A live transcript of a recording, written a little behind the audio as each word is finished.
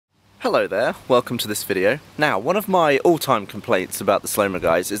Hello there, welcome to this video. Now, one of my all-time complaints about the Slow-Mo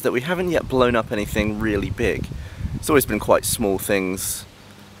guys is that we haven't yet blown up anything really big. It's always been quite small things,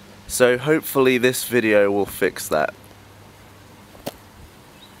 so hopefully this video will fix that.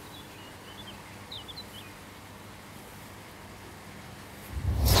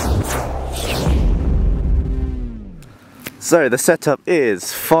 So the setup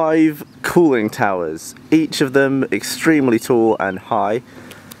is 5 cooling towers, each of them extremely tall and high.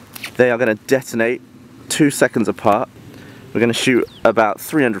 They are going to detonate 2 seconds apart. We're going to shoot about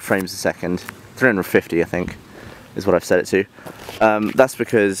 300 frames a second, 350 I think is what I've set it to. That's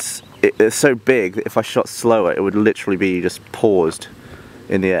because it's so big that if I shot slower it would literally be just paused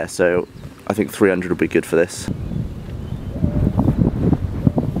in the air, so I think 300 would be good for this.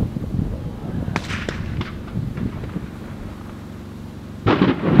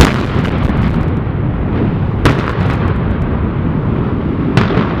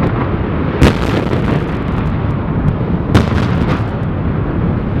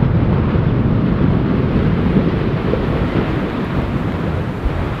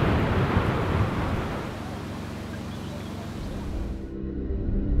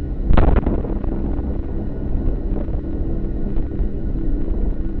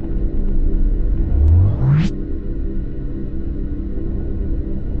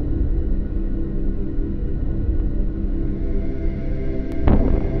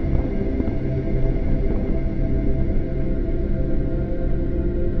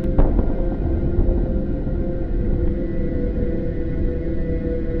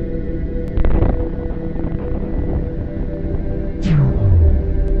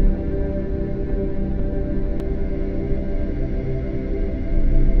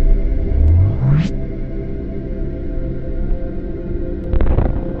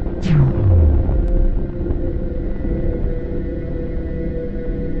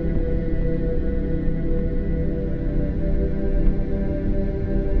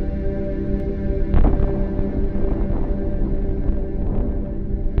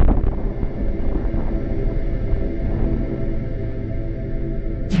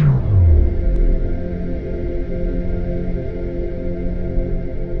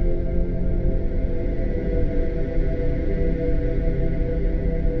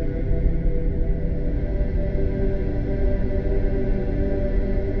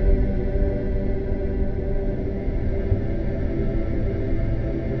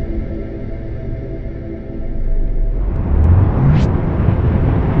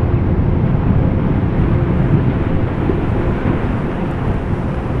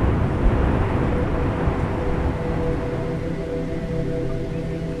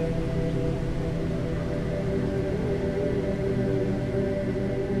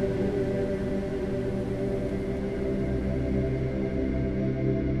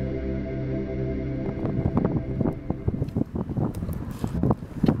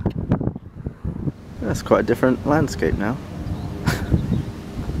 That's quite a different landscape now.